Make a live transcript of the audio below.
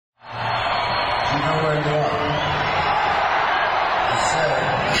This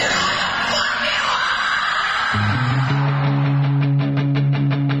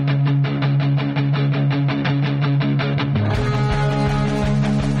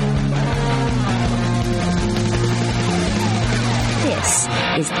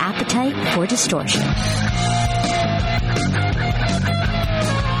is Appetite for Distortion.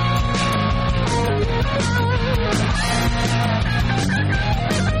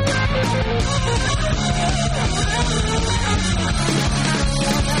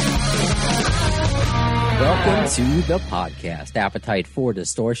 Welcome to the podcast, Appetite for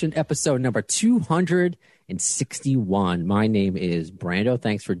Distortion, episode number 261. My name is Brando.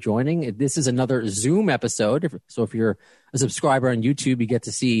 Thanks for joining. This is another Zoom episode. So if you're a subscriber on YouTube, you get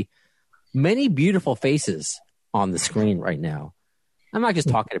to see many beautiful faces on the screen right now. I'm not just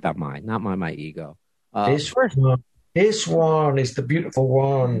talking about mine, not my ego. This one is the beautiful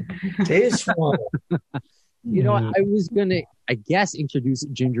one. This one. You know, I was going to, I guess, introduce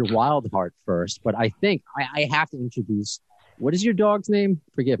Ginger Wildheart first, but I think I have to introduce, what is your dog's name?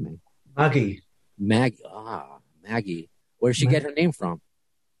 Forgive me. Maggie. Maggie. Where did she get her name from?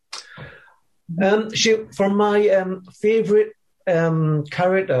 From my favorite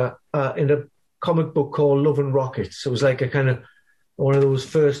character in a comic book called Love and Rockets. It was like a kind of one of those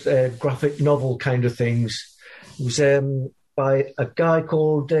first graphic novel kind of things. It was by a guy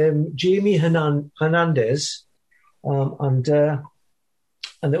called Jamie Hernandez, and it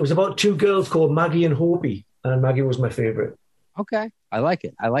was about two girls called Maggie and Hopi, and Maggie was my favorite. Okay, I like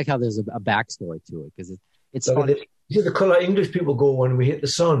it. I like how there's a backstory to it because it's so fun. These are the colour English people go when we hit the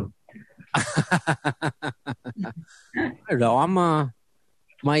sun. I don't know. I'm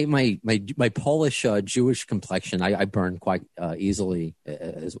my Polish Jewish complexion. I burn quite easily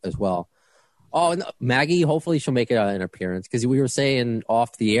as well. Oh, no, Maggie, hopefully she'll make an appearance because we were saying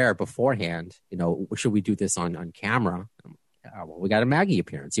off the air beforehand, you know, should we do this on camera? Well, we got a Maggie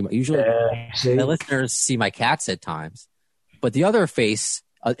appearance. Usually my listeners see my cats at times. But the other face,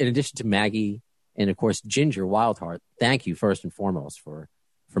 in addition to Maggie and, of course, Ginger Wildheart, thank you first and foremost for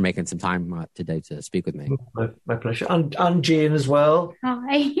making some time today to speak with me. My pleasure. And Jane as well.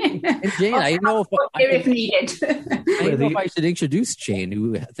 Hi. And Jane, I didn't know if needed. I didn't know if I should introduce Jane,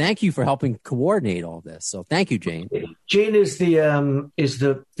 who thank you for helping coordinate all this. So thank you, Jane. Jane is the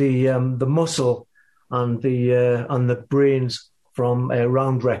muscle and the brains from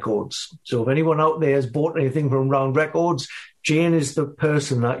Round Records. So if anyone out there has bought anything from Round Records, Jane is the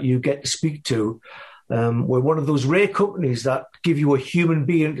person that you get to speak to. We're one of those rare companies that give you a human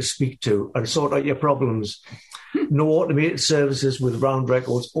being to speak to and sort out your problems. No automated services with Round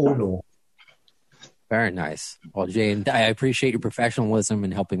Records or no. Very nice. Well, Jane, I appreciate your professionalism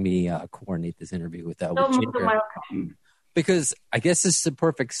in helping me coordinate this interview with Ginger. Because I guess this is a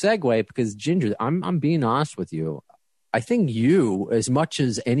perfect segue because Ginger, I'm being honest with you. I think you, as much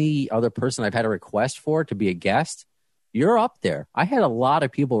as any other person I've had a request for to be a guest, you're up there. I had a lot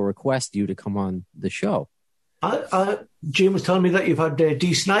of people request you to come on the show. Jim was telling me that you've had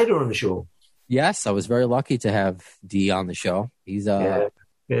Dee Snider on the show. Yes, I was very lucky to have Dee on the show. He's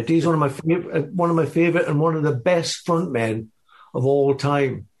Dee's one of my favorite and one of the best frontmen of all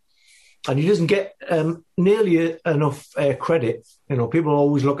time. And he doesn't get nearly enough credit. You know, people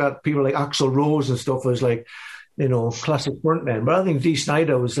always look at people like Axl Rose and stuff as like, you know, classic frontmen. But I think Dee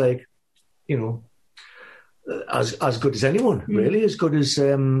Snider was like, you know, as good as anyone, really. As good as,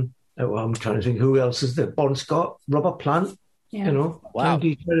 I'm trying to think who else is there. Bon Scott, Robert Plant, you know. Wow.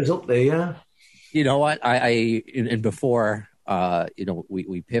 Dee Snider's up there, yeah. You know what? And before, you know,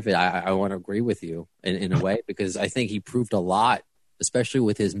 we pivot, I want to agree with you in a way because I think he proved a lot, especially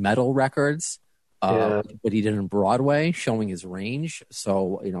with his metal records, what he did in Broadway, showing his range.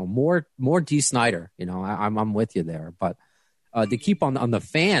 So, you know, more Dee Snider, you know, I'm with you there. But to keep on the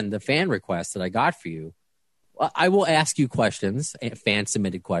fan request that I got for you, I will ask you questions,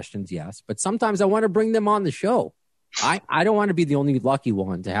 fan-submitted questions, yes. But sometimes I want to bring them on the show. I don't want to be the only lucky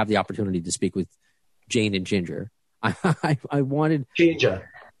one to have the opportunity to speak with Jane and Ginger. I wanted...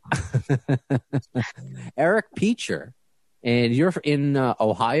 Ginger. Eric Peacher. And you're in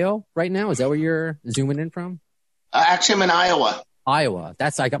Ohio right now? Is that where you're zooming in from? Actually, I'm in Iowa. Iowa.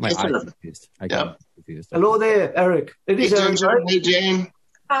 I got my eyes confused. Confused. Hello there, Eric. It is Eric. Hey, Jane.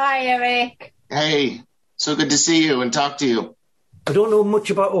 Hi, Eric. Hey. So good to see you and talk to you. I don't know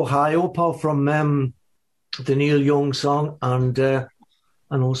much about Ohio apart from the Neil Young song and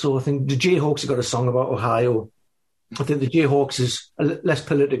also I think the Jayhawks have got a song about Ohio. I think the Jayhawks is less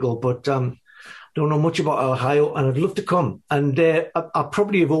political, but don't know much about Ohio, and I'd love to come. And I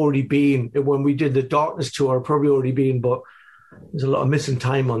probably have already been when we did the Darkness tour. I've probably already been, but there's a lot of missing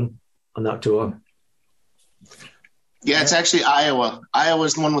time on that tour. Yeah, it's actually Iowa.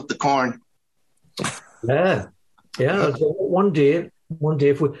 Iowa's the one with the corn. Yeah. One day,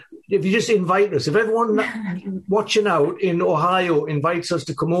 if you just invite us, if everyone watching out in Ohio invites us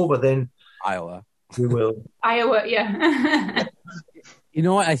to come over, then Iowa. We will. Iowa, yeah. You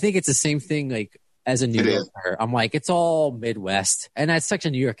know what? I think it's the same thing. Like as a New Yorker, I'm like, it's all Midwest, and that's such a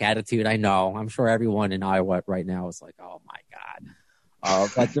New York attitude. I know. I'm sure everyone in Iowa right now is like, oh my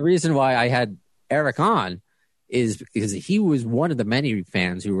god. But the reason why I had Eric on is because he was one of the many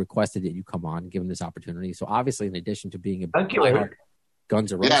fans who requested that you come on and give him this opportunity. So obviously, in addition to being a diehard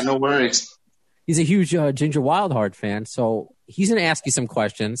Guns N' Roses, yeah, no worries. He's a huge Ginger Wildheart fan, so he's going to ask you some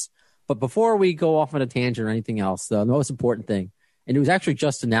questions. But before we go off on a tangent or anything else, the most important thing, and it was actually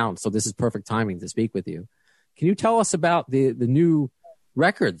just announced, so this is perfect timing to speak with you. Can you tell us about the new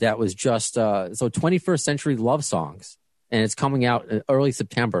record that was just 21st Century Love Songs, and it's coming out early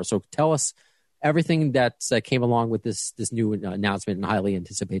September. So tell us everything that came along with this new announcement and highly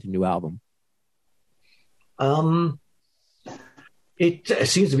anticipated new album. It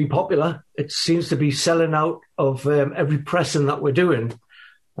seems to be popular. It seems to be selling out of every pressing that we're doing.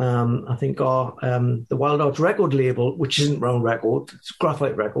 I think our the Wild Arts record label, which isn't Round Records, it's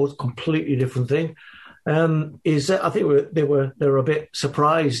Graphite Records, completely different thing. I think they were a bit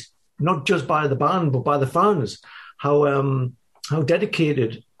surprised, not just by the band but by the fans, how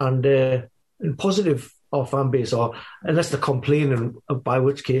dedicated and positive our fan base are, unless they're complaining, by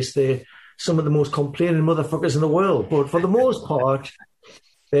which case they're some of the most complaining motherfuckers in the world. But for the most part,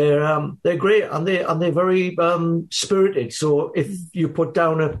 they're great and they're very spirited. So if you put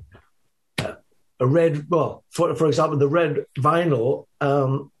down a red, well, for example, the red vinyl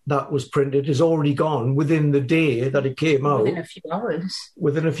that was printed is already gone within the day that it came out.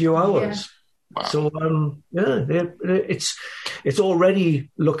 Within a few hours. Yeah. Wow. So it's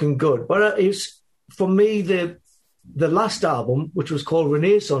already looking good. But it's, for me, the last album, which was called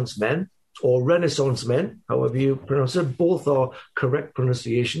Renaissance Men, or Renaissance Men, however you pronounce it, both are correct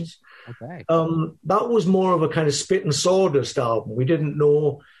pronunciations. Okay. That was more of a kind of spit and sawdust album. We didn't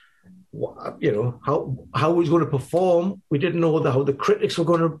know, how it was going to perform. We didn't know how the critics were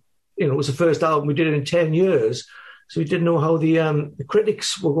going to. It was the first album we did in 10 years, so we didn't know how the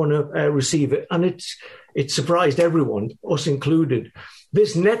critics were going to receive it, and it surprised everyone, us included.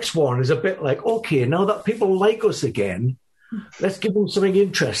 This next one is a bit like, okay, now that people like us again, let's give them something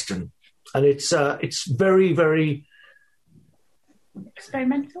interesting. And it's very, very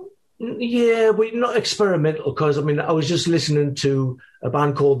experimental. Yeah, but not experimental, because I was just listening to a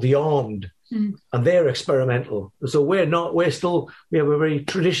band called The Armed, and they're experimental. So we have a very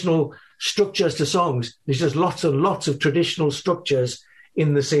traditional structures to songs. There's just lots and lots of traditional structures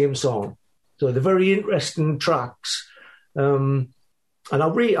in the same song. So they're very interesting tracks. And I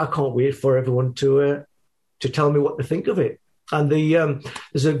can't wait for everyone to tell me what they think of it. And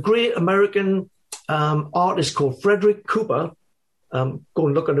there's a great American artist called Frederick Cooper. Go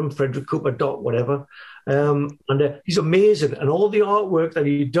and look at him, Frederick Cooper whatever. And he's amazing. And all the artwork that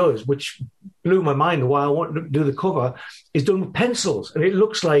he does, which blew my mind why I wanted to do the cover, is done with pencils. And it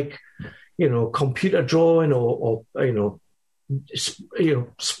looks like, computer drawing or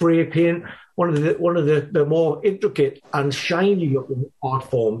spray paint, one of the more intricate and shiny looking art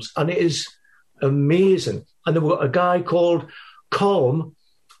forms. And it is amazing. And there was a guy called Colm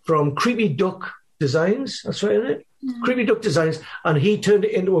from Creepy Duck Designs. That's right, isn't it? Mm. Creepy Duck Designs. And he turned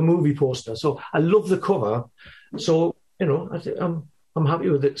it into a movie poster. So I love the cover. So, I'm happy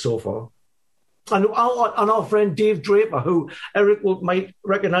with it so far. And our friend Dave Draper, who Eric might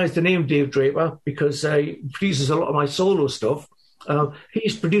recognize the name Dave Draper because he produces a lot of my solo stuff.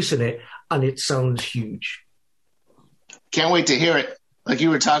 He's producing it, and it sounds huge. Can't wait to hear it. Like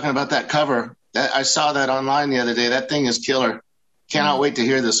you were talking about that cover. I saw that online the other day. That thing is killer. Cannot wait to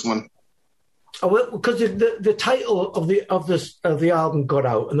hear this one. Oh, well, because the title of the album got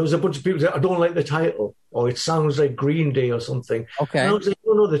out, and there was a bunch of people that I don't like the title, or it sounds like Green Day or something. Okay. And I was like,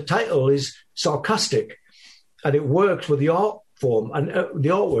 no, the title is sarcastic, and it works with the art form and the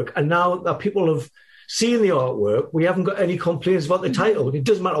artwork. And now that people have seen the artwork, we haven't got any complaints about the title. It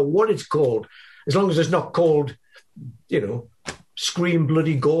doesn't matter what it's called, as long as it's not called, Scream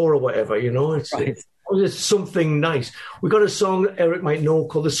Bloody Gore or whatever. It's something nice. We got a song Eric might know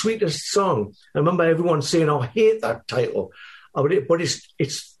called The Sweetest Song. I remember everyone saying, I hate that title. But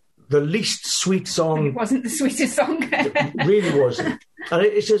it's the least sweet song. It wasn't the sweetest song. It really wasn't. And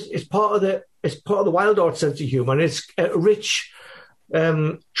it's part of the Wild Arts sense of humour, and it's a rich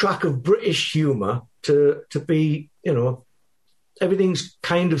track of British humour to be, everything's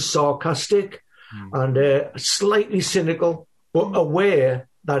kind of sarcastic and slightly cynical, but aware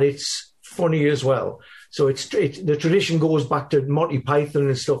that it's funny as well. So the tradition goes back to Monty Python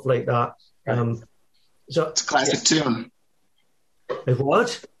and stuff like that. So it's a classic tune.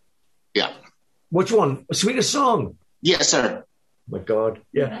 What? Yeah. Which one? Sweetest Song? Yes, sir. Oh my God.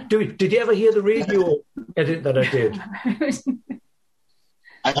 Yeah. Did you ever hear the radio edit that I did?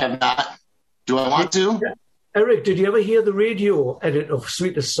 I have not. Do I want to? Eric, did you ever hear the radio edit of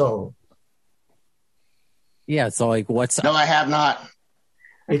Sweetest Song? Yeah, so like what's... No, I have not.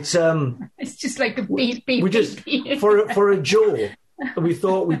 It's just like a beep, beep, we just beep. for a joke, we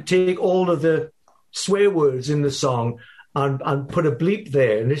thought we'd take all of the swear words in the song and put a bleep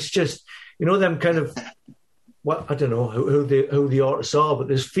there. And it's just, them kind of... Well, I don't know who the artists are, but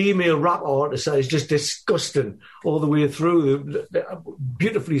this female rap artist that is just disgusting all the way through,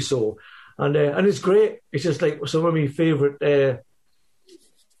 beautifully so, and it's great. It's just like some of my favourite. I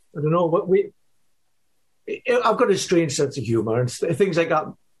don't know, but I've got a strange sense of humour, and things like that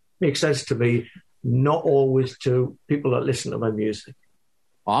make sense to me, not always to people that listen to my music.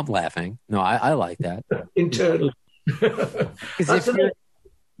 Oh, I'm laughing. No, I like that internally.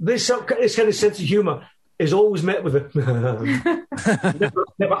 This kind of sense of humour is always met with never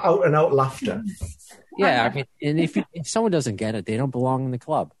out and out laughter. Yeah, I mean, and if someone doesn't get it, they don't belong in the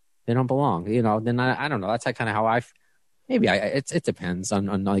club. They don't belong, Then I don't know. That's kind of how it depends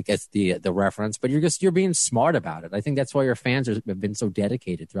on I guess the reference, but you're being smart about it. I think that's why your fans have been so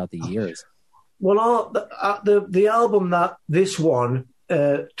dedicated throughout the years. Well, the album that this one,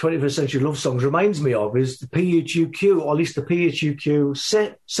 21st Century Love Songs, reminds me of is the PHUQ, or at least the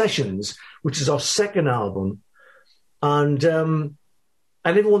PHUQ Sessions, which is our second album. And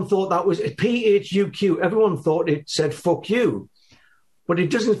everyone thought that was PHUQ. Everyone thought it said fuck you. But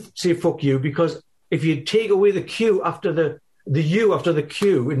it doesn't say fuck you, because if you take away the Q after the U after the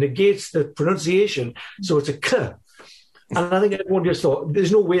Q, it negates the pronunciation. So it's a K. And I think everyone just thought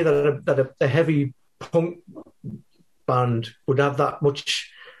there's no way that a heavy punk band would have that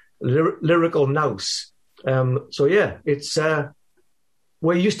much lyrical nous. So yeah, it's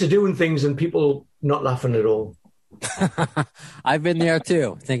we're used to doing things and people not laughing at all. I've been there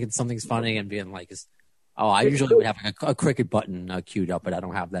too, thinking something's funny and being like, I usually would have a cricket button queued up, but I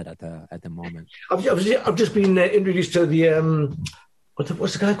don't have that at the moment. I've just been introduced to the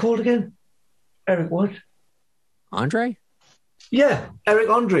what's the guy called again? Eric what? Andre? Yeah, Eric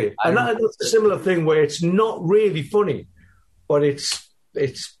Andre. And that's a similar thing where it's not really funny, but it's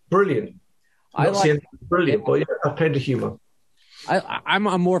brilliant. I'm not saying it's brilliant, but yeah, I have plenty of humour. I'm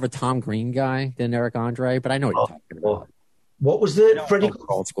more of a Tom Green guy than Eric Andre, but I know what you're talking about. What was the Freddie?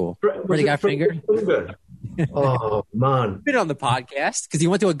 Old school. Freddie got fingered. Oh man! Been on the podcast because he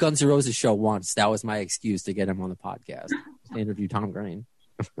went to a Guns N' Roses show once. That was my excuse to get him on the podcast to interview Tom Green.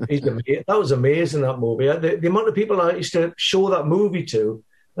 That was amazing, that movie. The amount of people I used to show that movie to,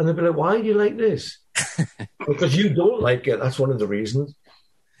 and they'd be like, "Why do you like this?" Because you don't like it. That's one of the reasons.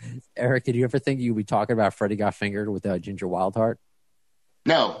 Eric, did you ever think you'd be talking about Freddie Got Fingered with Ginger Wildheart?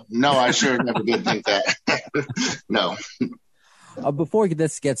 No, I sure never did think that. No. Before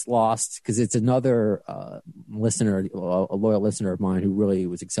this gets lost, because it's another listener, a loyal listener of mine who really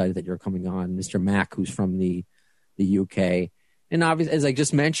was excited that you're coming on, Mr. Mac, who's from the UK. And obviously, as I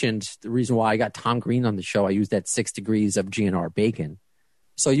just mentioned, the reason why I got Tom Green on the show, I used that 6 degrees of GNR bacon.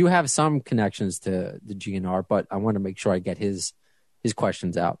 So you have some connections to the GNR, but I want to make sure I get his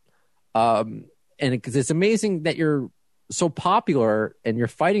questions out. And because it's amazing that you're so popular and you're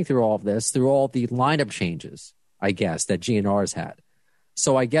fighting through all of this, through all the lineup changes, I guess, that GNR's had.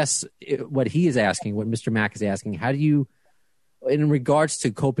 So I guess what he is asking, what Mr. Mac is asking, how do you, in regards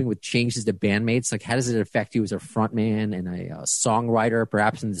to coping with changes to bandmates, like how does it affect you as a frontman and a songwriter,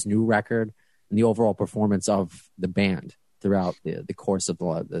 perhaps in this new record, and the overall performance of the band throughout the course of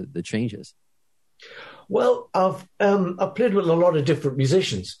the changes? Well, I've played with a lot of different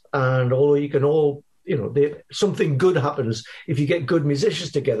musicians, and although you can all, something good happens if you get good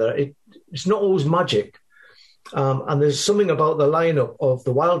musicians together. It's not always magic. And there's something about the lineup of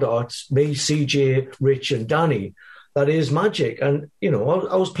the Wild Arts, me, CJ, Rich, and Danny, that is magic. And, I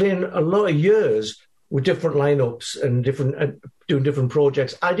was playing a lot of years with different lineups and doing different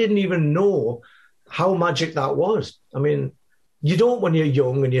projects. I didn't even know how magic that was. I mean, you don't when you're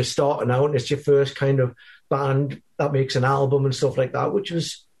young and you're starting out and it's your first kind of band that makes an album and stuff like that, which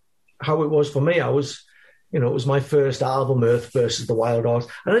was how it was for me. It was my first album, Earth versus the Wild Arts,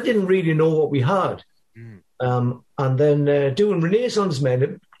 and I didn't really know what we had. And then doing Renaissance Men,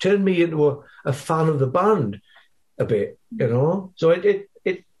 it turned me into a fan of the band a bit, So it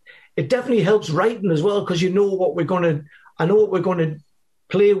definitely helps writing as well, because I know what we're going to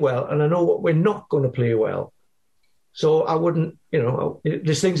play well, and I know what we're not going to play well. So I wouldn't,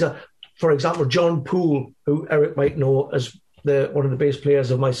 there's things that for example, John Poole, who Eric might know as one of the bass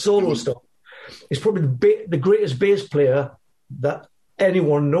players of my solo stuff, is probably the greatest bass player that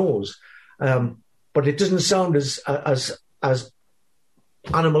anyone knows. But it doesn't sound as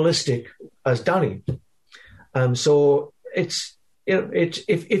animalistic as Danny. So it's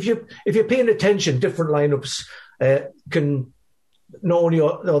if you're paying attention, different lineups can not only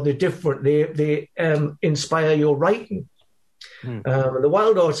are they different, they inspire your writing. The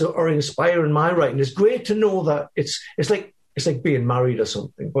Wild Hearts are inspiring my writing. It's great to know that it's like being married or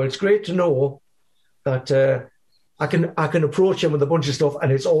something, but it's great to know that I can approach him with a bunch of stuff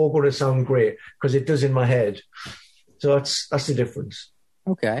and it's all going to sound great because it does in my head. So that's the difference.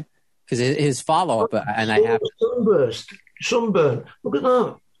 Okay, because his follow up, and I have sunburn. Look at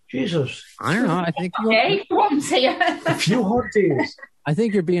that, Jesus! I don't know. I think a few hot days. I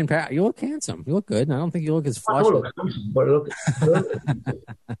think you're being. You look handsome. You look good. I don't think you look as flushed. But look.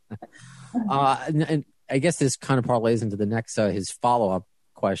 And I guess this kind of parlays into the next his follow up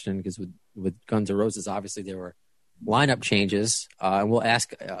question, because with Guns N' Roses, obviously there were lineup changes, and we'll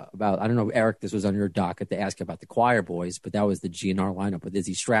ask about, I don't know, Eric, this was on your docket to ask about the Choir Boys, but that was the GNR lineup with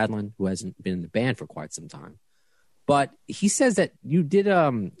Izzy Stradlin, who hasn't been in the band for quite some time. But he says that you did,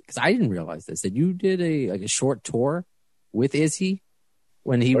 because I didn't realize this, that you did a short tour with Izzy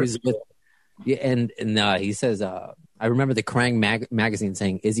when he was with, and he says, I remember the Kerrang magazine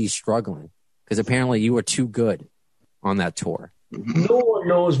saying Izzy's struggling because apparently you were too good on that tour. No one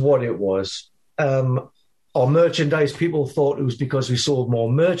knows what it was. Our merchandise, people thought it was because we sold more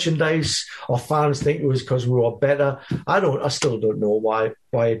merchandise. Our fans think it was because we were better. I still don't know why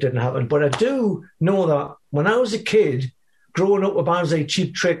it didn't happen. But I do know that when I was a kid, growing up with bands like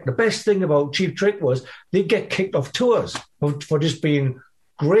Cheap Trick, the best thing about Cheap Trick was they'd get kicked off tours for just being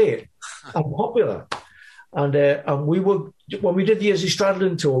great and popular. And we were, when we did the Izzy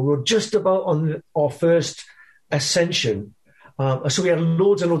Stradlin tour, we were just about on our first ascension. So we had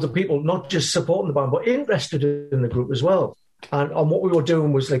loads and loads of people, not just supporting the band, but interested in the group as well. And what we were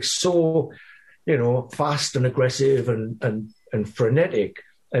doing was like so, fast and aggressive and frenetic.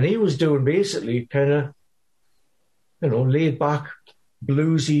 And he was doing basically kind of, laid back,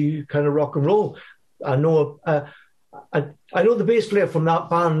 bluesy kind of rock and roll. I know the bass player from that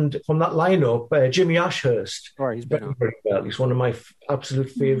band, from that lineup, Jimmy Ashurst. Right, he's been very well. He's one of my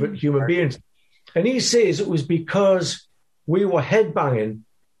absolute favorite human beings. And he says it was because we were headbanging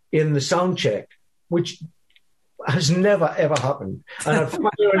in the sound check, which has never, ever happened. And I'd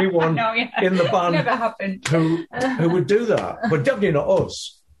find anyone in the band who would do that, but definitely not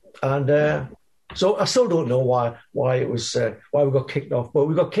us. And so I still don't know why it was why we got kicked off. But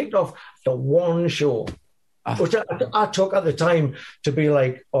we got kicked off the one show, which I took at the time to be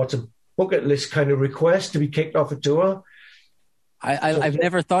like, or to bucket list kind of request to be kicked off a tour. I've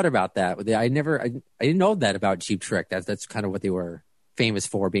never thought about that. I didn't know that about Cheap Trick. That's kind of what they were famous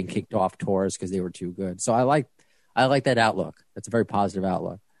for, being kicked off tours because they were too good. So I like that outlook. That's a very positive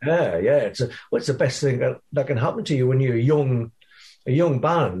outlook. Yeah. It's the best thing that can happen to you when you're a young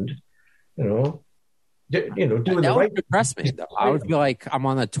band, doing that would depress me though. I would feel like I'm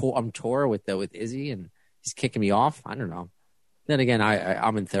on I'm tour with Izzy and he's kicking me off. I don't know. Then again,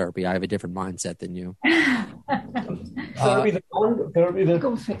 I'm in therapy. I have a different mindset than you.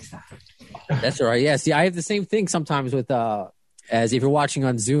 Go fix that. That's all right. Yeah. See, I have the same thing sometimes with as if you're watching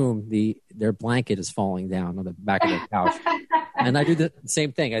on Zoom, their blanket is falling down on the back of their couch, and I do the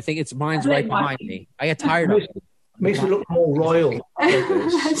same thing. I think mine's right behind me. I get tired of it. Makes me look more royal.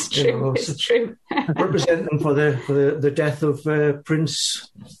 That's true. It's true. Representing for the death of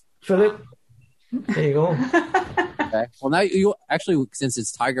Prince Philip. There you go. Okay. Well, now you actually, since it's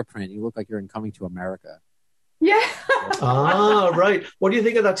tiger print, you look like you're in Coming to America. Yeah. Right. What do you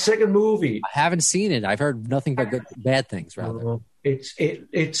think of that second movie? I haven't seen it. I've heard nothing but bad things. Rather,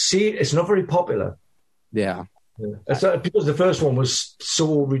 it's not very popular. Yeah. It's because the first one was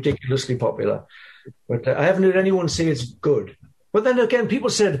so ridiculously popular, but I haven't heard anyone say it's good. But then again, people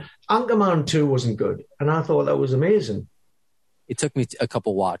said Anchorman 2 wasn't good, and I thought that was amazing. It took me a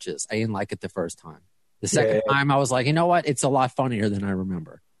couple watches. I didn't like it the first time. The second time, I was like, you know what? It's a lot funnier than I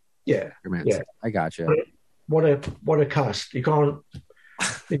remember. Yeah. I got you. What a cast! You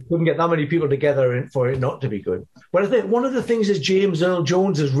couldn't get that many people together for it not to be good. But I think one of the things is James Earl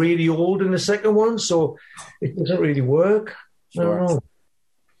Jones is really old in the second one, so it doesn't really work. Sure. I don't know.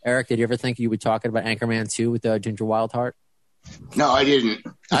 Eric, did you ever think you would be talking about Anchorman 2 with Ginger Wildheart? No, I didn't.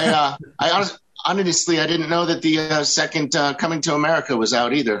 I honestly, I didn't know that the second Coming to America was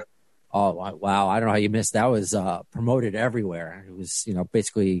out either. Oh, wow. I don't know how you missed. That was promoted everywhere. It was,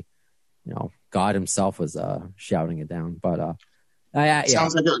 basically, God himself was shouting it down. But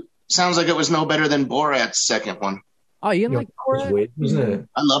sounds like it was no better than Borat's second one. Oh, you like Borat? Weird, isn't it?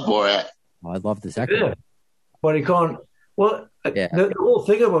 I love Borat. Oh, I love the second one. But he can't. Well, the whole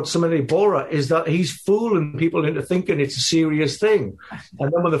thing about somebody Borat is that he's fooling people into thinking it's a serious thing.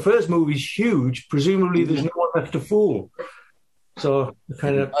 And then when the first movie's huge, presumably there's no one left to fool. So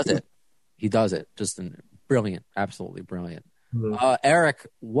kind of He does it. Just brilliant, absolutely brilliant. Mm-hmm. Eric,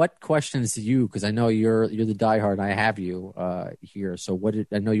 what questions do you? Because I know you're the diehard, and I have you here. So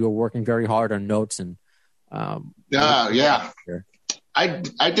I know you were working very hard on notes and. Yeah.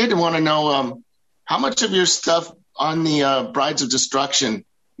 I did want to know how much of your stuff on the Brides of Destruction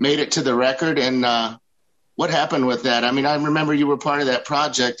made it to the record, and what happened with that? I mean, I remember you were part of that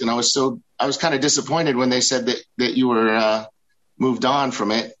project, and I was kind of disappointed when they said that you were moved on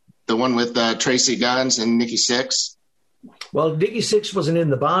from it. The one with Tracy Guns and Nikki Sixx. Well, Nikki Sixx wasn't in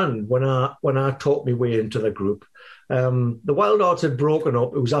the band when I talked my way into the group. The Wild Arts had broken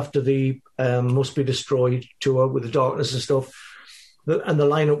up. It was after the Must Be Destroyed tour with the Darkness and stuff, and the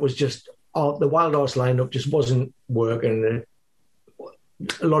lineup was just the Wild Arts lineup just wasn't working.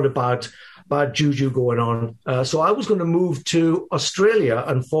 A lot of bad juju going on. So I was going to move to Australia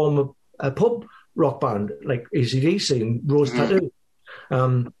and form a pub rock band like AC/DC and Rose Tattoo.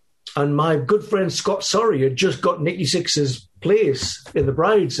 And my good friend Scott Sorry had just got Nikki Sixx's place in the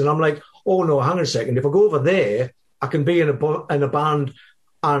Brides, and I'm like, oh no, hang on a second. If I go over there, I can be in a band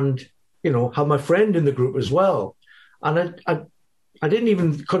and, have my friend in the group as well. And I didn't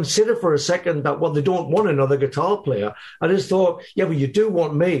even consider for a second that, well, they don't want another guitar player. I just thought, yeah, but you do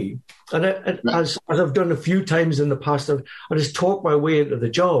want me. And as I've done a few times in the past, I just talked my way into the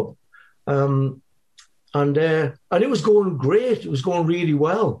job. And it was going great. It was going really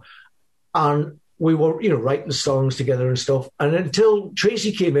well. And we were, writing songs together and stuff. And until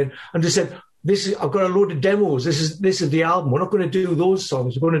Tracy came in and just said, I've got a load of demos. This is the album. We're not going to do those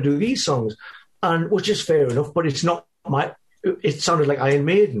songs. We're going to do these songs, and which is fair enough. But it's not it sounded like Iron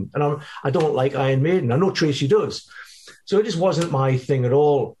Maiden, and I don't like Iron Maiden. I know Tracy does, so it just wasn't my thing at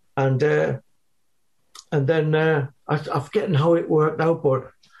all. And then I'm forgetting how it worked out,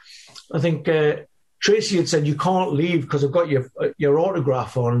 but I think Tracy had said you can't leave because I've got your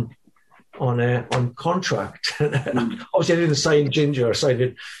autograph on contract. Obviously, I didn't sign Ginger. I signed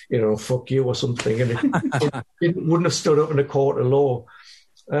it, fuck you or something, and it wouldn't have stood up in a court of law.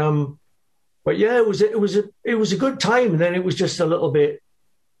 But yeah, it was a good time, and then it was just a little bit,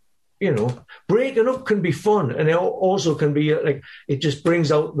 breaking up can be fun, and it also can be like it just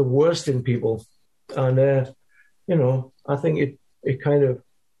brings out the worst in people, and I think it kind of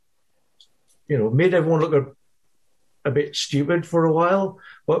made everyone look a bit stupid for a while,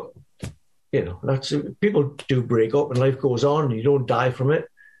 but. That's people do break up and life goes on. And you don't die from it.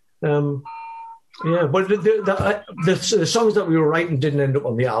 But the songs that we were writing didn't end up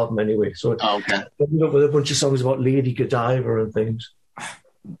on the album anyway. So we ended up with a bunch of songs about Lady Godiva and things.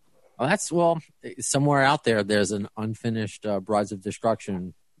 Somewhere out there, there's an unfinished Brides of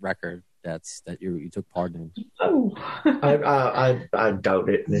Destruction record that you took part in. Oh, I doubt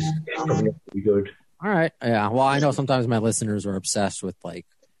it. It's probably not pretty good. All right, yeah. Well, I know sometimes my listeners are obsessed with like.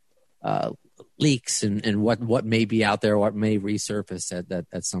 Leaks and what may be out there, what may resurface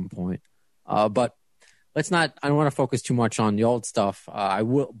at some point. But let's not. I don't want to focus too much on the old stuff. I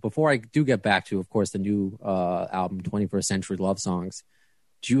will before I do get back to, of course, the new album, 21st Century Love Songs.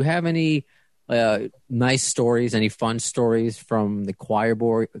 Do you have any nice stories, any fun stories from the choir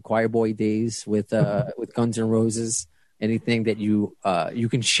boy days with Guns N' Roses? Anything that you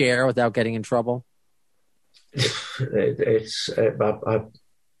can share without getting in trouble? I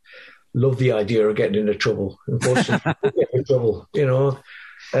love the idea of getting into trouble. Unfortunately, get into trouble,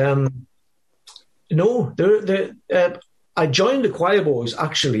 No, I joined the Choir Boys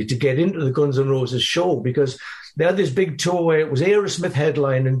actually to get into the Guns N' Roses show because they had this big tour where it was Aerosmith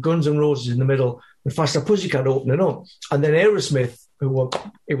headline and Guns N' Roses in the middle and Faster Pussycat opening up. And then Aerosmith,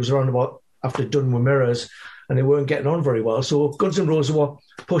 it was around about after Done With Mirrors, and they weren't getting on very well. So Guns N' Roses were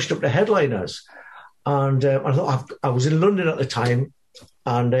pushed up to headliners. And I thought I was in London at the time.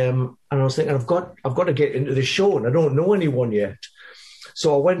 And I was thinking, I've got to get into the show, and I don't know anyone yet.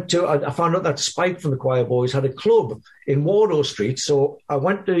 So I found out that Spike from the Choir Boys had a club in Wardour Street. So I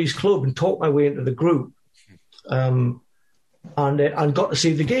went to his club and talked my way into the group, and got to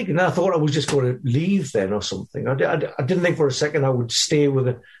see the gig. And I thought I was just going to leave then or something. I didn't think for a second I would stay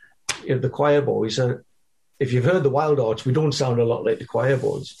with the Choir Boys. If you've heard the Wild Arts, we don't sound a lot like the Choir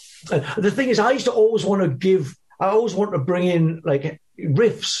Boys. And the thing is, I used to always want to bring in like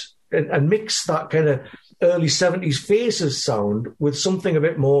riffs and mix that kind of early 70s Faces sound with something a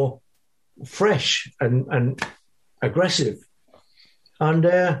bit more fresh and aggressive. And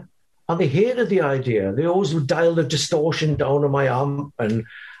And they hated the idea. They always would dial the distortion down on my amp, and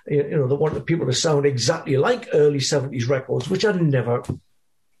they wanted people to sound exactly like early 70s records, which I never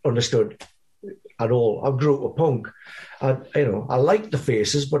understood at all. I grew up with punk. I like the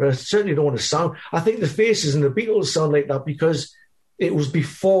Faces, but I certainly don't want to sound. I think the Faces and the Beatles sound like that because it was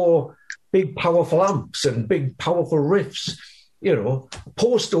before big, powerful amps and big, powerful riffs.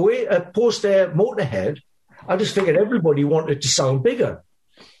 Post Motorhead, I just figured everybody wanted to sound bigger.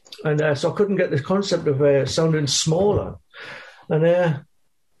 And so I couldn't get the concept of sounding smaller. And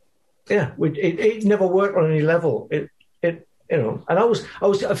it never worked on any level. And I was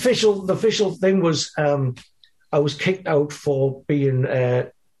the official thing was I was kicked out for being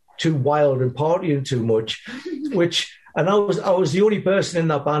too wild and partying too much, and I was the only person in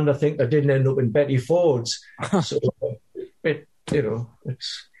that band I think that didn't end up in Betty Ford's. So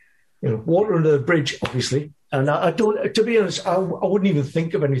it's water under the bridge, obviously. And I don't, to be honest, I wouldn't even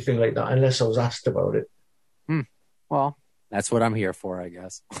think of anything like that unless I was asked about it. Well, that's what I'm here for, I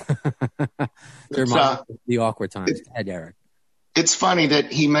guess. The awkward times. Ed, Eric. It's funny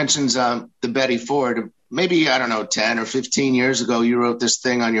that he mentions the Betty Ford. Maybe, I don't know, 10 or 15 years ago, you wrote this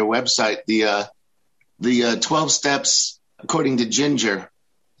thing on your website, the 12 steps according to Ginger.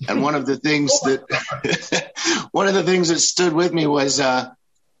 And one of the things that stood with me was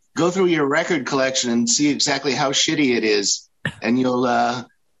go through your record collection and see exactly how shitty it is, and you'll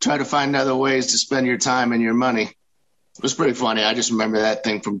try to find other ways to spend your time and your money. It was pretty funny. I just remember that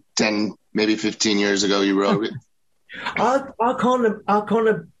thing from 10, maybe 15 years ago. You wrote it. I can't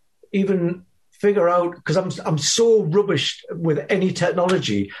even figure out, because I'm so rubbish with any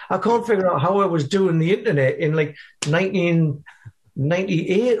technology. I can't figure out how I was doing the internet in like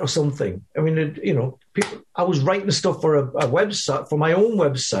 1998 or something. I mean, I was writing stuff for a website, for my own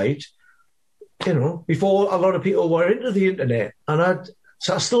website, before a lot of people were into the internet. And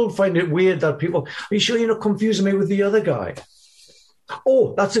so I still find it weird that people, are you sure you're not confusing me with the other guy?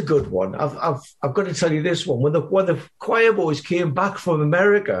 Oh, that's a good one. I've got to tell you this one. When the Choir Boys came back from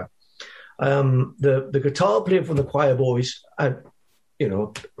America, the guitar player from the Choir Boys,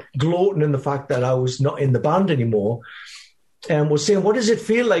 gloating in the fact that I was not in the band anymore, and was saying, what does it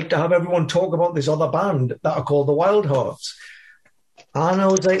feel like to have everyone talk about this other band that are called the Wild Hearts? And I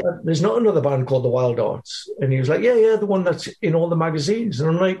was like, there's not another band called the Wild Hearts. And he was like, yeah, the one that's in all the magazines. And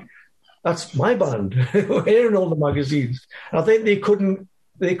I'm like, that's my band. We're in all the magazines. And I think they couldn't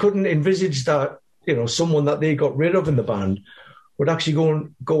envisage that, someone that they got rid of in the band would actually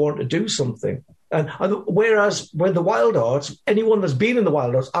go on to do something. And whereas with the Wild Hearts, anyone that's been in the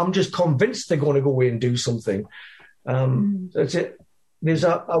Wild Hearts, I'm just convinced they're going to go away and do something. That's it.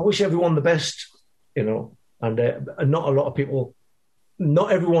 I wish everyone the best, and not a lot of people,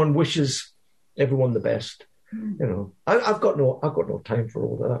 not everyone wishes everyone the best. I've got no time for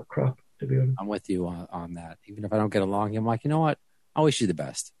all that crap, to be honest. I'm with you on that. Even if I don't get along, I'm like, you know what? I wish you the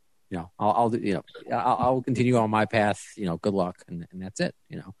best. I'll continue on my path. Good luck, and that's it.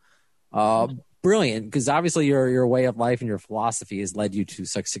 Brilliant, because obviously your way of life and your philosophy has led you to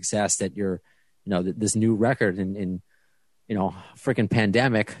such success that you're, this new record in freaking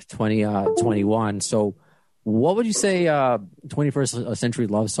pandemic 2021. So, what would you say? 21st Century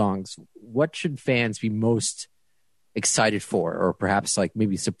Love Songs. What should fans be most excited for, or perhaps like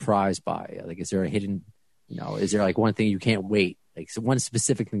maybe surprised by? Like, is there a hidden, is there like one thing you can't wait? Like one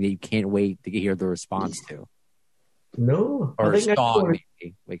specific thing that you can't wait to hear the response to? No, or a song,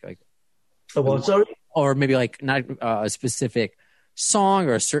 maybe. Like sorry, or maybe like not a specific song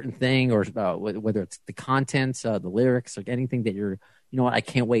or a certain thing, or whether it's the content, the lyrics, like anything that you're, I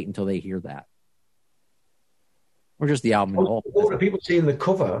can't wait until they hear that, or just the album. What do people see in the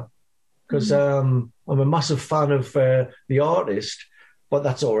cover? Because I'm a massive fan of the artist, but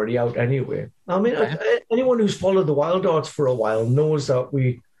that's already out anyway. I mean, anyone who's followed the Wild Hearts for a while knows that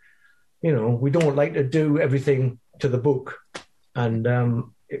we don't like to do everything to the book, and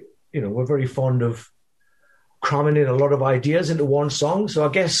we're very fond of cramming in a lot of ideas into one song. So I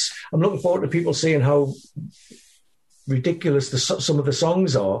guess I'm looking forward to people seeing how ridiculous some of the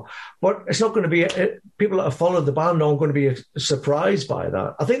songs are, but it's not going to be people that have followed the band aren't going to be surprised by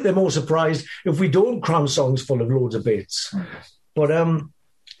that. I think they're more surprised if we don't cram songs full of loads of bits. But I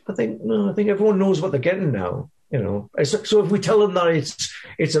think everyone knows what they're getting now. So if we tell them that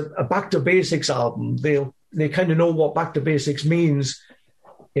it's a back to basics album, they kind of know what back to basics means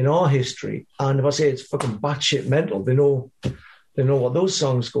in our history. And if I say it's fucking batshit mental, they know what those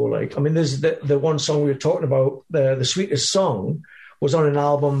songs go like. I mean, there's the one song we were talking about, the Sweetest Song, was on an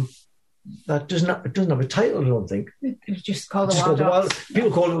album that doesn't have a title, I don't think. It's just called The Wild Hearts.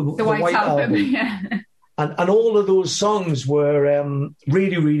 People call it the White Album. Yeah. And all of those songs were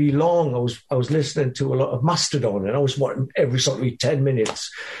really, really long. I was listening to a lot of Mastodon, and I was wanting every song to be 10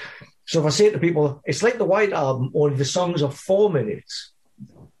 minutes. So if I say to people, it's like the White Album, only the songs are 4 minutes,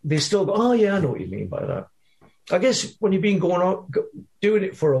 they still go, oh, yeah, I know what you mean by that. I guess when you've been doing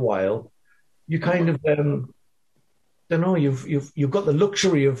it for a while, you kind of, don't know, you've got the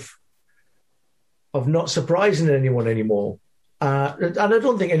luxury of not surprising anyone anymore. And I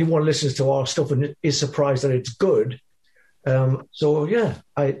don't think anyone listens to our stuff and is surprised that it's good. So, yeah,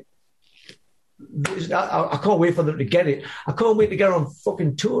 I can't wait for them to get it. I can't wait to get on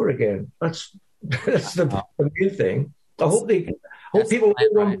fucking tour again. That's the main thing. I hope people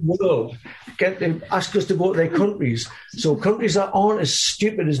around the world ask us to go to their countries. So countries that aren't as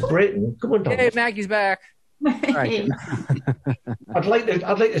stupid as Britain. Come on, Don. Hey, Maggie's back. Right. I'd like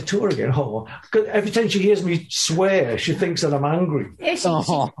to tour again. Oh, every time she hears me swear, she thinks that I'm angry. Yeah, she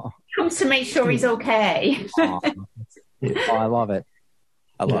comes to make sure he's okay. I love it.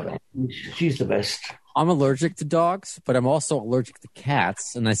 I love it. She's the best. I'm allergic to dogs, but I'm also allergic to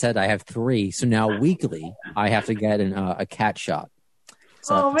cats. And I said I have 3. So now weekly, I have to get a cat shot.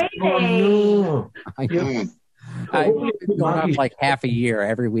 So really? I going up like half a year.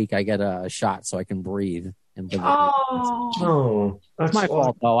 Every week I get a shot so I can breathe. That's my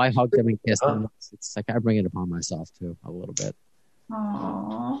fault, though. I hugged him and kissed him. It's like I bring it upon myself, too, a little bit.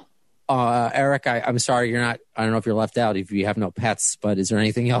 Aww. Eric, I'm sorry you're not. I don't know if you're left out if you have no pets, but is there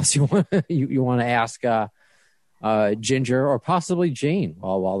anything else you want to ask Ginger or possibly Jane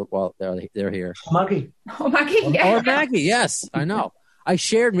while they're here? Maggie. Oh, Maggie. Yeah. Or Maggie. Yes, I know. I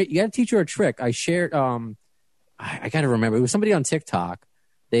shared. You got to teach her a trick. I shared. I got to remember. It was somebody on TikTok.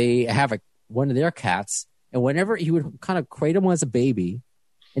 They have one of their cats, and whenever he would kind of cradle him as a baby,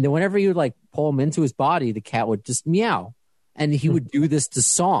 and then whenever he would like pull him into his body, the cat would just meow, and he would do this to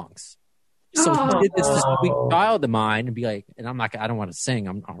songs. So he did this to sweet child of mine and be like, and I don't want to sing.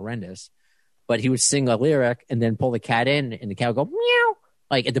 I'm horrendous. But he would sing a lyric and then pull the cat in and the cat would go meow.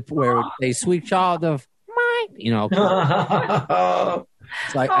 Like at where it would say sweet child of mine,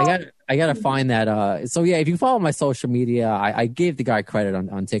 So I got to find that. So yeah, if you follow my social media, I gave the guy credit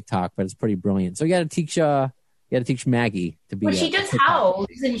on TikTok, but it's pretty brilliant. So you got to teach Maggie to be. Well, she does howl,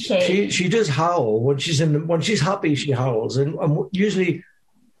 doesn't she? She does howl when she's happy. She howls, and usually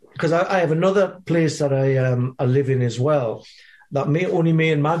because I have another place that I live in as well that only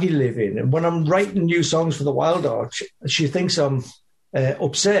me and Maggie live in, and when I'm writing new songs for the Wild Art, she thinks I'm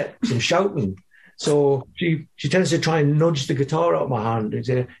upset because I'm shouting. So she tends to try and nudge the guitar out of my hand and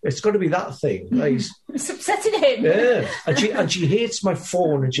say, "It's got to be that thing." Right? It's upsetting him. Yeah, and she hates my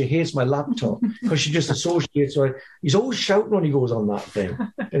phone and she hates my laptop because she just associates. Right? He's always shouting when he goes on that thing,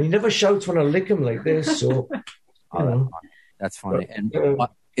 and he never shouts when I lick him like this. So, that's funny. And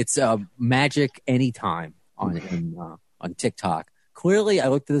it's Magic Anytime on TikTok. Clearly, I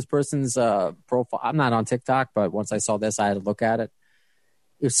looked at this person's profile. I'm not on TikTok, but once I saw this, I had to look at it.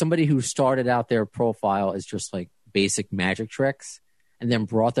 There's somebody who started out their profile as just like basic magic tricks and then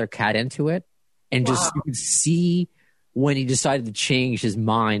brought their cat into it. And just you could see when he decided to change his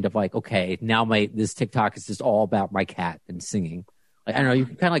mind of like, okay, now this TikTok is just all about my cat and singing. Like, I don't know, you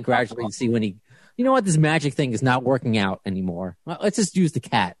can kind of like gradually see when he, you know what, this magic thing is not working out anymore. Well, let's just use the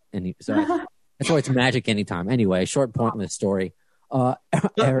cat. And so that's why it's Magic Anytime. Anyway, short pointless story.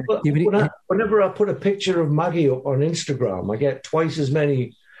 Eric, whenever I put a picture of Maggie up on Instagram, I get twice as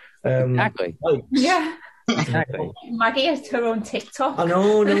many exactly. likes. Yeah. Exactly. Maggie has her own TikTok. I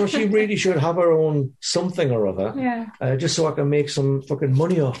know, no, she really should have her own something or other. Yeah. Just so I can make some fucking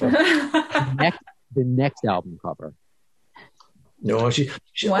money off her. The next album cover. No, she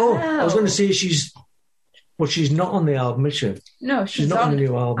wow. Oh, I was going to say she's not on the album, is she? No, she's not on the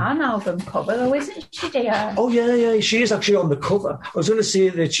new album. An album cover, though, isn't she, dear? Oh, yeah, she is actually on the cover. I was going to say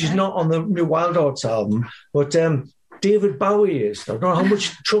that she's not on the new Wild Arts album, but David Bowie is. I don't know how much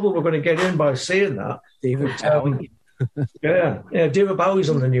trouble we're going to get in by saying that. David Bowie. Yeah, David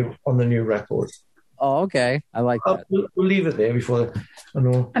Bowie's on the new record. Oh, okay. I like that. We'll leave it there before I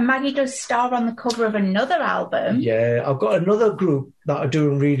know. And Maggie does star on the cover of another album. Yeah, I've got another group that are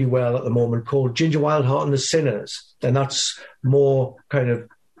doing really well at the moment called Ginger Wildheart and the Sinners. And that's more kind of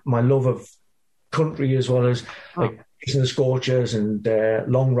my love of country as well as like Peace and the Scorchers and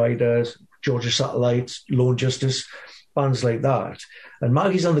Long Riders, Georgia Satellites, Lone Justice, bands like that. And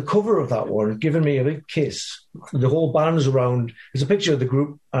Maggie's on the cover of that one, giving me a big kiss. The whole band's around. There's a picture of the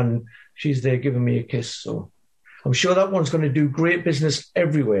group and she's there giving me a kiss. So I'm sure that one's going to do great business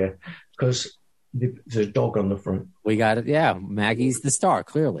everywhere because there's a dog on the front. We got it. Yeah, Maggie's the star,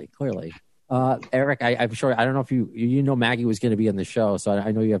 clearly. Eric, I'm sure, I don't know if you know Maggie was going to be on the show, so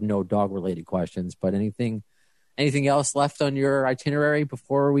I know you have no dog related questions, but anything else left on your itinerary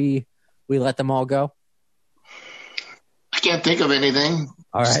before we let them all go? I can't think of anything.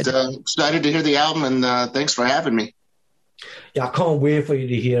 All right. Just, excited to hear the album, and thanks for having me. Yeah, I can't wait for you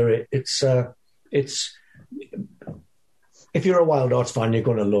to hear it. It's if you're a Wild Arts fan, you're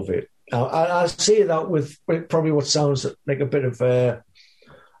going to love it. I say that with probably what sounds like a bit of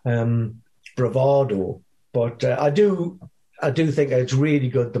bravado, but I do think it's really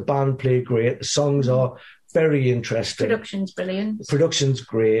good. The band play great. The songs are very interesting. Production's brilliant. The production's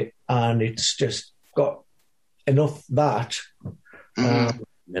great, and it's just got enough that to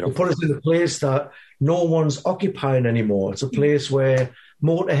put us in a place that no one's occupying anymore. It's a place where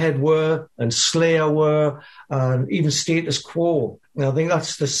Motorhead were and Slayer were, and even Status Quo. And I think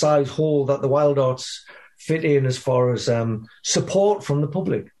that's the size hole that the Wild Arts fit in as far as support from the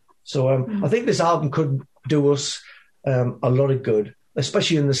public. So I think this album could do us a lot of good,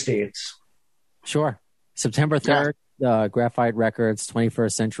 especially in the States. Sure. September 3rd, Graphite Records,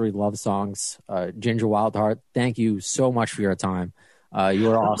 21st Century Love Songs. Ginger Wildheart, thank you so much for your time. You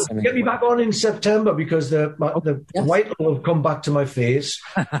were awesome. Get me back on in September because the white will have come back to my face.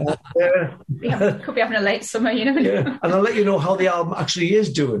 Could be having a late summer, you know. Yeah, and I'll let you know how the album actually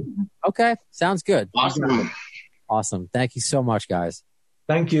is doing. Okay, sounds good. Awesome. Thank you so much, guys.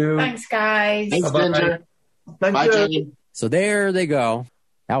 Thank you. Thanks, guys. Thanks, Ginger. Bye, Jenny. So there they go.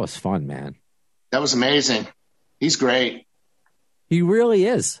 That was fun, man. That was amazing. He's great. He really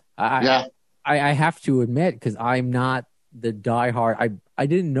is. I have to admit, because I'm not the diehard. I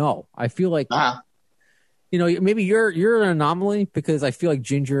didn't know. I feel like maybe you're an anomaly, because I feel like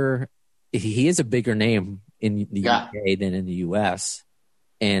Ginger, he is a bigger name in the UK than in the US,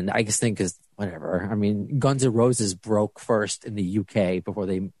 and I just think because whatever. I mean, Guns N' Roses broke first in the UK before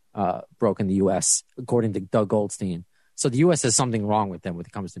they broke in the US, according to Doug Goldstein. So the US has something wrong with them when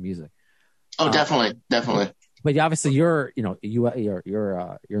it comes to music. Oh, definitely. But obviously, you're in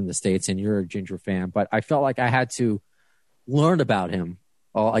the States and you're a Ginger fan. But I felt like I had to learn about him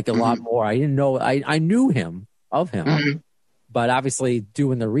a lot more. I didn't know. I knew him, but obviously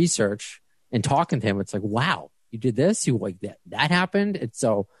doing the research and talking to him, it's like, wow, you did this, you like that happened. And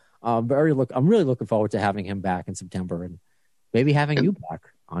so I'm really looking forward to having him back in September and maybe having you back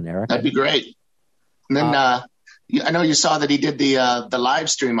on, Eric. That'd be great. And then I know you saw that he did the live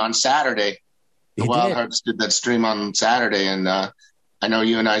stream on Saturday. The Wild Hearts did that stream on Saturday, and I know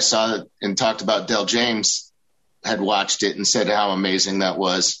you and I saw it and talked about Del James had watched it and said how amazing that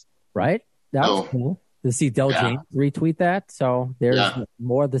was. Right? That was cool to see Del James retweet that. So there's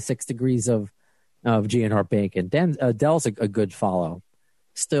more of the 6 degrees of GNR Bacon. Del's a good follow.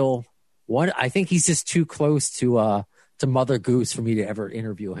 Still, I think he's just too close to Mother Goose for me to ever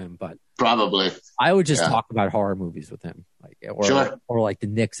interview him, but probably I would just talk about horror movies with him, or like the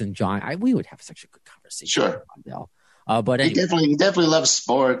Knicks and John. We would have such a good conversation. Sure, on Del. But anyway. he definitely loves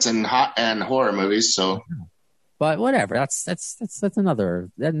sports and horror movies. So, but whatever. That's another.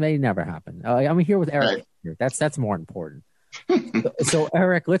 That may never happen. I'm here with Eric. Right. That's more important. So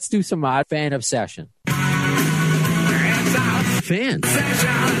Eric, let's do some fan obsession. Fan.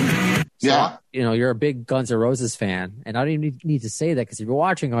 So, you're a big Guns N' Roses fan, and I don't even need to say that because if you're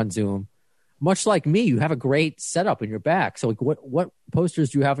watching on Zoom, much like me, you have a great setup in your back. So, like, what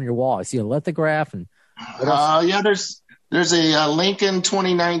posters do you have on your wall? I see a lithograph, and there's a Lincoln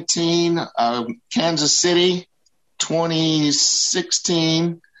 2019, Kansas City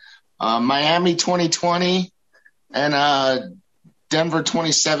 2016, Miami 2020, and Denver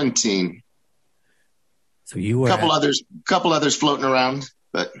 2017. So you were couple others floating around,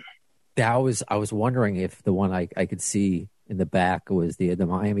 but. I was wondering if the one I could see in the back was the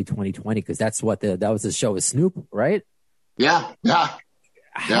Miami 2020, because that's what that was the show with Snoop, right? Yeah.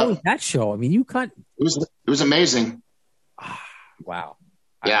 How was that show? I mean, it was amazing. Wow.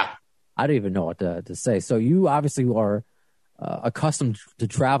 Yeah. I don't even know what to say. So you obviously are accustomed to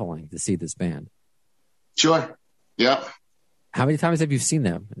traveling to see this band. Sure. Yep. How many times have you seen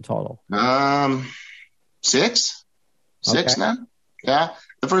them in total? 6 now. Yeah.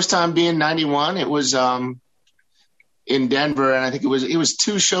 The first time being 91, it was in Denver, and I think it was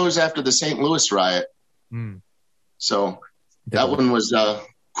 2 shows after the St. Louis riot. So that one was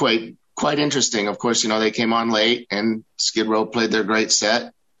quite interesting. Of course, they came on late, and Skid Row played their great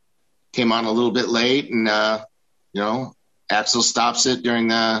set. Came on a little bit late, and Axl stops it during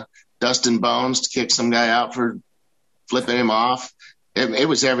the Dust and Bones to kick some guy out for flipping him off. It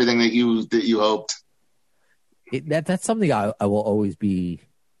was everything that you hoped. That's something I will always be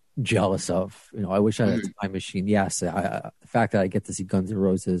jealous of. I wish I had a time machine. Yes, the fact that I get to see Guns N'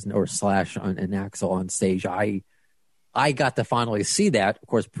 Roses or Slash and Axl on stage, I got to finally see that, of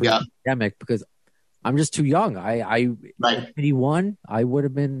course, pre-pandemic, because I'm just too young. I 81, I would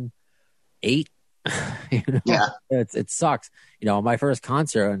have been 8. It sucks. My first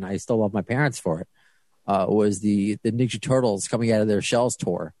concert, and I still love my parents for it, was the Ninja Turtles coming out of their Shells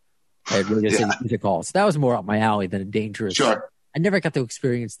tour at Radio City Music Hall. So that was more up my alley than a Dangerous. Sure. I never got to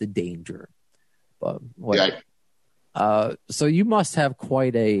experience the Danger, but so you must have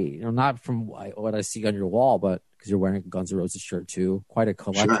quite a, not from what I see on your wall, but because you're wearing a Guns N' Roses shirt too, quite a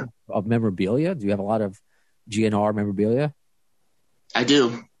collection of memorabilia. Do you have a lot of GNR memorabilia? I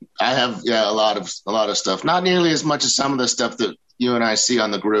do. I have a lot of stuff. Not nearly as much as some of the stuff that you and I see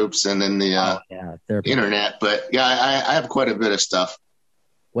on the groups and in the internet, but I have quite a bit of stuff.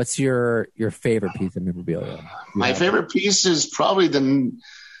 What's your favorite piece of memorabilia? My favorite piece is probably the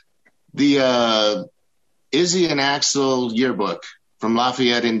Izzy and Axl yearbook from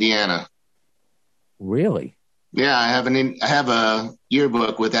Lafayette, Indiana. Really? Yeah, I have a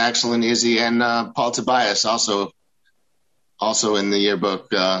yearbook with Axl and Izzy and Paul Tobias also in the yearbook.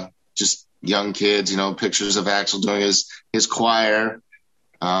 Just young kids, pictures of Axl doing his choir.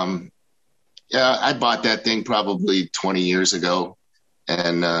 I bought that thing probably 20 years ago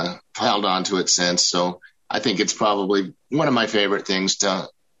and held on to it since. So I think it's probably one of my favorite things to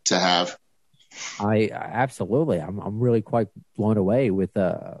have. I absolutely. I'm really quite blown away with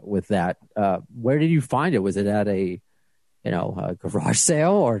that. Where did you find it? Was it at a garage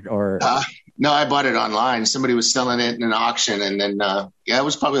sale or? No, I bought it online. Somebody was selling it in an auction, and then it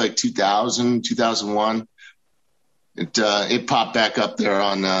was probably like 2000, 2001. It popped back up there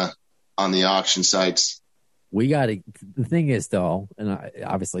on the auction sites. The thing is though, and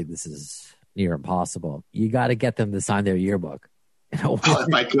obviously this is near impossible. You got to get them to sign their yearbook.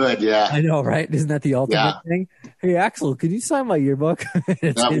 If I could, yeah. I know, right? Isn't that the ultimate thing? Hey, Axl, could you sign my yearbook?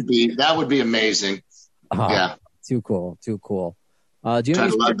 that would be amazing. Yeah. Too cool. Do you try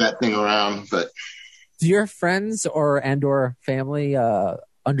to lug that thing around, but do your friends or family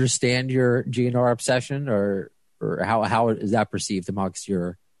understand your GNR obsession, or how is that perceived amongst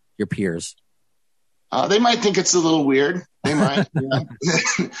your peers? They might think it's a little weird. They might.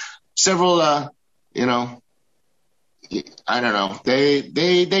 Several, I don't know.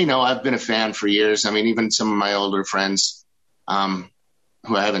 They know I've been a fan for years. I mean, even some of my older friends, who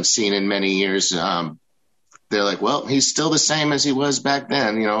I haven't seen in many years, they're like, well, he's still the same as he was back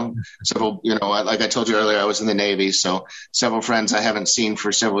then. Several, like I told you earlier, I was in the Navy. So several friends I haven't seen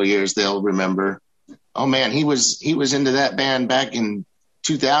for several years, they'll remember, oh man, he was into that band back in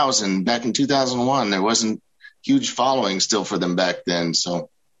 2000, back in 2001. There wasn't huge following still for them back then. So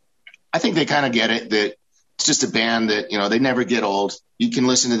I think they kind of get it, that it's just a band that, they never get old. You can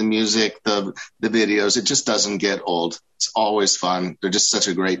listen to the music, the videos. It just doesn't get old. It's always fun. They're just such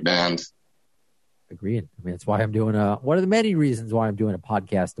a great band. Agreed. I mean, that's why I'm doing one of the many reasons why I'm doing a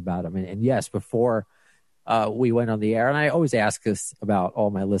podcast about them. And yes, before we went on the air, and I always ask this about all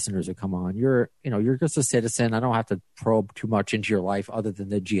my listeners who come on, you're just a citizen. I don't have to probe too much into your life other than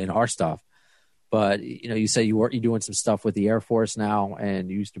the GNR stuff. But, you say you're doing some stuff with the Air Force now, and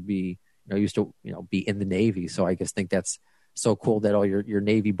you used to be in the Navy. So I think that's so cool that all your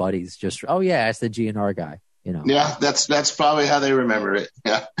Navy buddies just, oh yeah, it's the GNR guy. Yeah, that's probably how they remember it.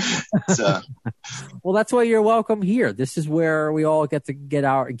 Yeah. Well, that's why you're welcome here. This is where we all get to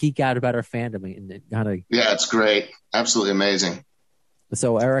geek out about our fandom and kind of. Yeah, it's great. Absolutely amazing.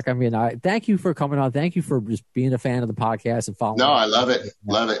 So, Eric, I thank you for coming on. Thank you for just being a fan of the podcast and following. No, I love it.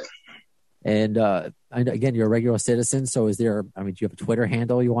 Love it. And again, you're a regular citizen. So do you have a Twitter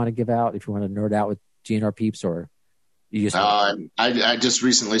handle you want to give out if you want to nerd out with GNR peeps, or you just? I just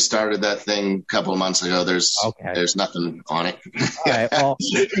recently started that thing a couple of months ago. There's nothing on it. All right. Well,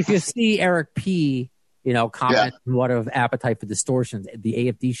 if you see Eric P, comment what of Appetite for Distortion, the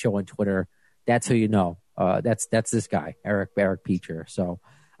AFD show on Twitter, that's who you know. That's this guy, Eric Peacher. So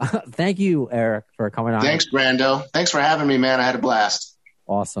thank you, Eric, for coming on. Thanks, Brando. Thanks for having me, man. I had a blast.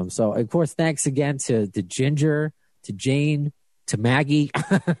 Awesome. So, of course, thanks again to Ginger, to Jane, to Maggie,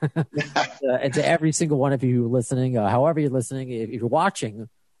 and to every single one of you listening. However you're listening, if you're watching,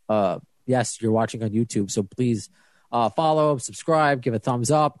 yes, you're watching on YouTube. So please follow, subscribe, give a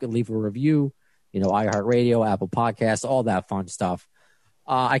thumbs up, leave a review. iHeartRadio, Apple Podcasts, all that fun stuff.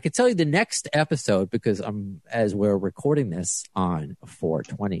 I could tell you the next episode, because as we're recording this on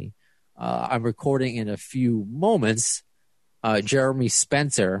 4/20, I'm recording in a few moments. Jeremy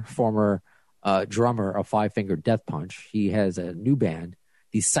Spencer, former drummer of Five Finger Death Punch, he has a new band,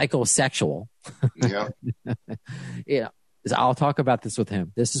 The Psychosexual. Yeah. Yeah. is I'll talk about this with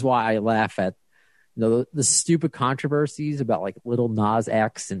him. This is why I laugh at the stupid controversies about like Little Nas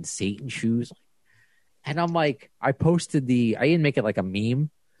X and Satan shoes. And I'm like, I didn't make it like a meme,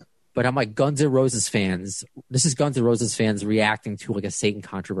 but I'm like, Guns N' Roses fans. This is Guns N' Roses fans reacting to like a Satan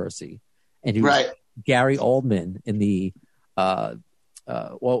controversy. And he was Gary Oldman in the,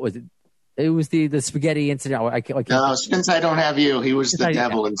 what was it? It was the spaghetti incident. No, Since I Don't Have You. He was the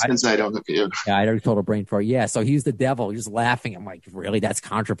devil, and Since I Don't Have You. Yeah, I already told a brain fart. Yeah, so he's the devil. He's laughing. I'm like, really? That's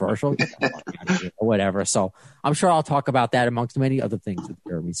controversial? Whatever. So I'm sure I'll talk about that amongst many other things with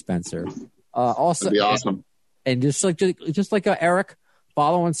Jeremy Spencer. Also, that'd be awesome. And just like Eric,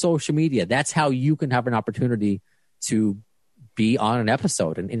 follow on social media. That's how you can have an opportunity to be on an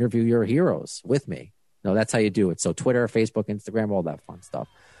episode and interview your heroes with me. That's how you do it. So Twitter, Facebook, Instagram, all that fun stuff.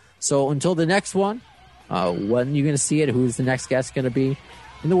 So until the next one, when are you going to see it? Who's the next guest going to be?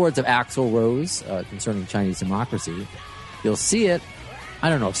 In the words of Axl Rose concerning Chinese democracy, you'll see it, I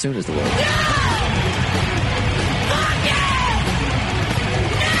don't know if soon is the word.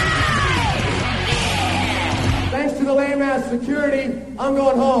 Thanks to the lame-ass security, I'm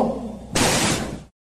going home.